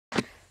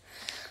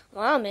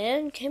Wow,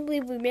 man. Can't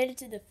believe we made it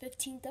to the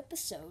 15th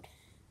episode.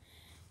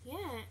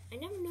 Yeah, I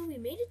never knew we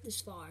made it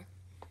this far.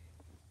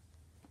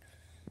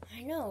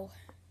 I know.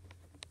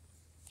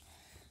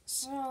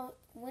 So,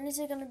 when is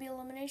it going to be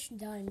elimination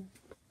time?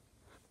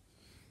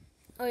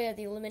 Oh yeah,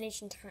 the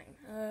elimination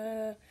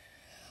time.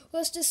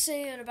 Let's just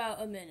say in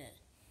about a minute.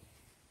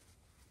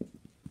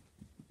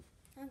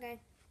 Okay.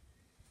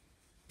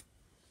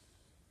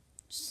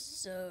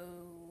 So,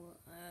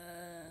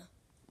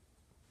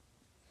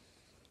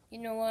 you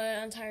know what?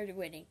 I'm tired of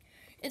waiting.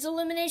 It's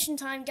elimination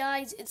time,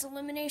 guys. It's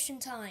elimination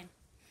time.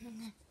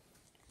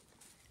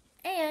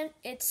 And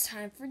it's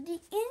time for the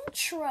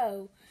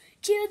intro.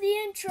 Cue the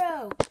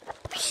intro.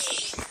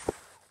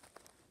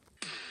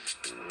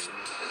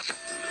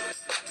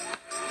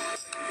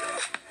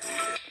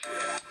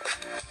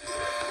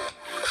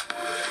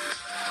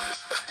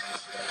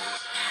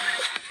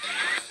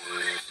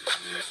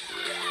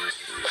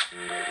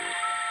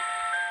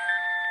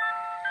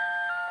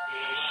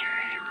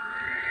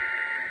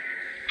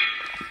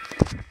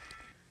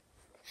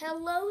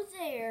 Hello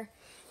there,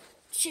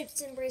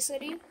 Chips and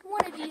Bracelety.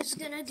 One of you's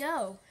gonna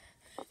go.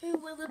 Who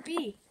will it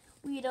be?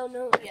 We don't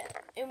know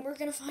yet, and we're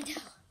gonna find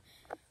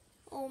out.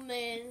 Oh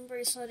man,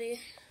 Bracelety.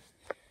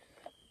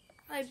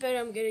 I bet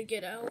I'm gonna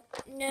get out.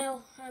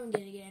 No, I'm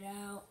gonna get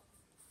out.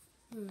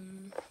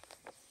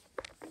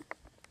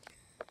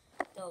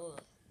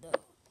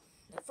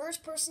 The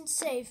first person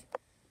safe.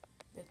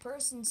 The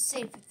person's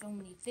safe with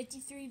only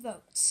 53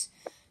 votes.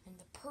 And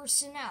the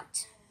person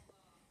out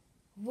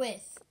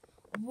with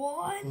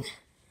 1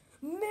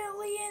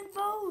 million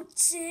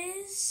votes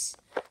is...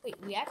 Wait,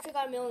 we actually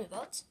got 1 million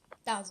votes?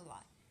 That was a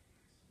lie.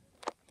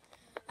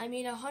 I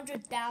mean,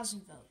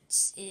 100,000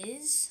 votes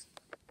is...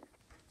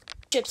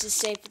 Chips is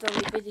safe with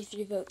only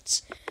 53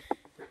 votes.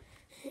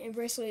 And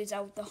Bracelet is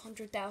out with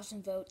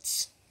 100,000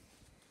 votes.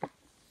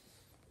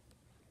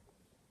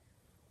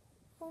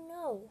 Oh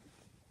no.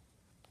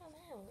 I'm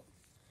out.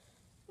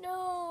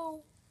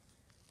 No.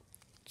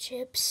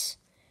 Chips.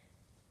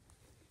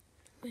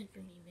 Win for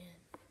me, man.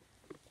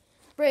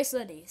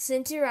 Bracelety,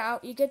 since you're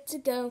out, you get to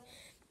go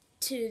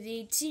to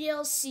the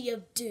TLC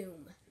of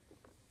Doom.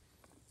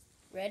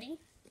 Ready?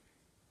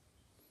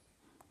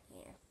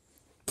 Yeah.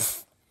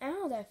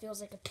 Ow, that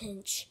feels like a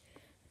pinch.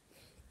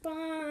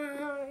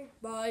 Bye.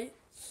 Bye.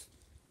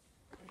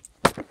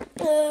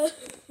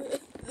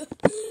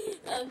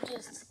 I'm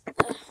just...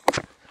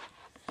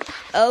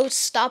 Oh,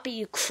 stop it,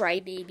 you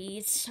crybaby.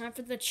 It's time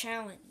for the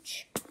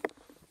challenge.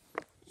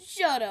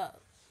 Shut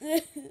up.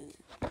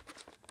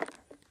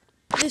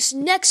 This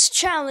next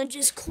challenge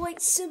is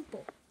quite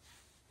simple.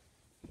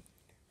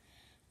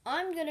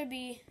 I'm gonna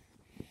be,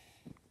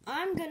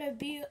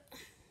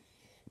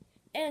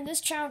 and this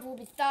challenge will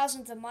be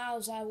thousands of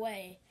miles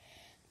away.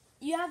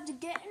 You have to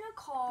get in a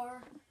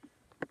car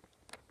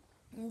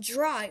and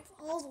drive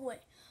all the way.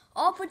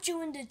 I'll put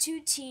you into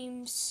 2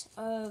 teams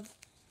of,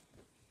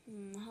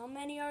 how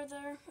many are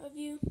there of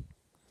you?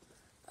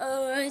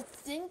 I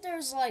think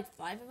there's like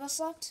 5 of us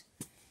left.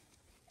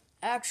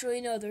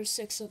 Actually, no, there's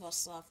 6 of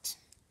us left.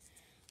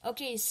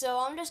 Okay, so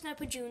I'm just gonna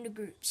put you into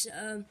groups.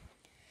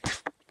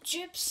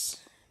 Chips,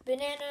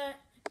 banana,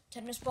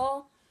 tennis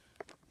ball,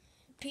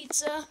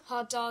 pizza,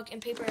 hot dog,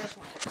 and paper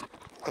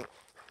airplane.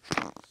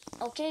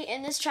 Okay,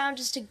 and this challenge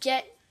is to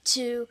get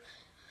to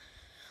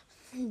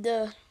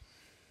the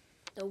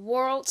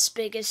world's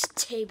biggest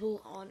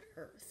table on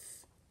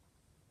Earth.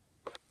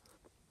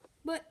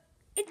 But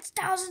it's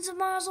thousands of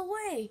miles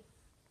away.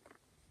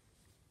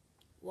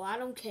 Well, I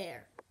don't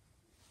care.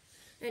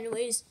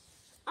 Anyways,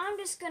 I'm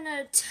just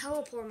gonna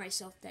teleport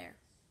myself there.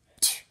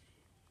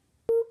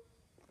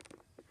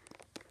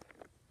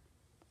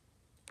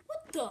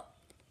 What the?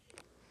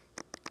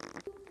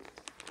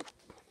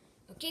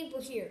 Okay,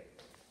 we're here.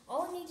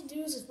 All I need to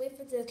do is just wait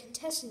for the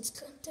contestants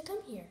to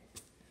come here.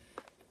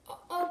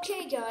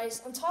 Okay,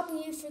 guys, I'm talking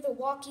to you for the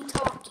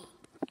walkie-talkie.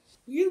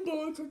 You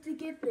guys have to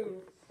get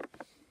there.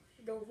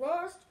 The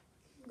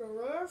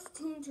last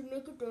team to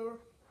make it there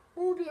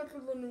will be at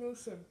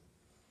elimination.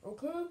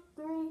 Okay,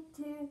 3,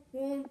 2,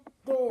 1,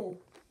 go.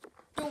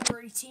 Don't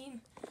worry,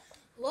 team.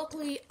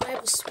 Luckily, I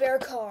have a spare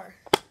car.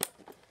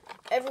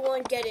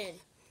 Everyone get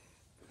in.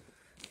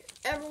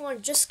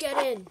 Everyone just get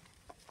in.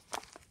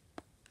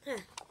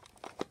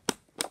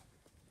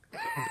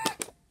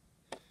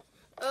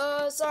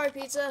 Sorry,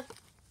 pizza.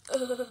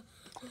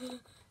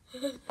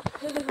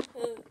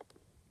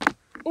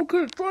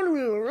 Okay,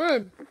 finally we're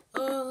in.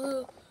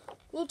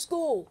 Let's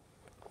go.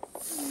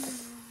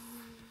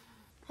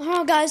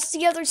 Oh, guys,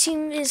 the other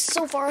team is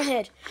so far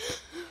ahead.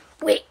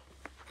 Wait.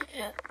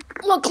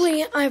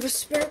 Luckily, I have a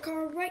spare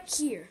car right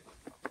here.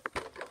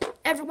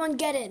 Everyone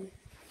get in.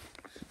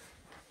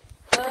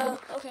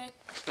 Okay.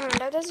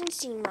 That doesn't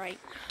seem right.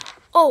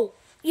 Oh,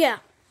 yeah.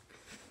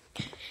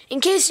 In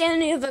case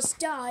any of us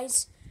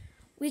dies,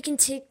 we can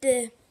take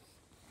the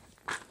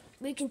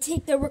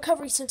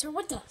recovery center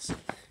with us.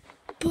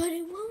 But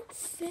it won't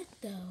fit,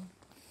 though.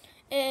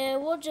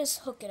 And we'll just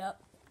hook it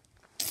up.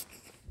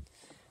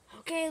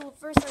 Okay, well,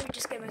 first let me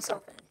just get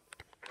myself in.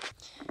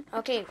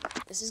 Okay,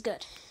 this is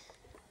good.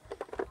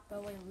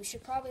 But wait, we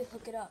should probably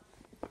hook it up.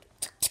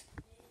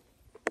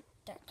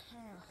 That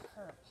kind of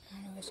hurt.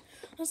 Anyways,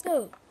 let's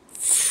go.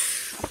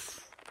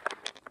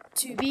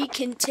 To be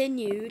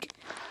continued.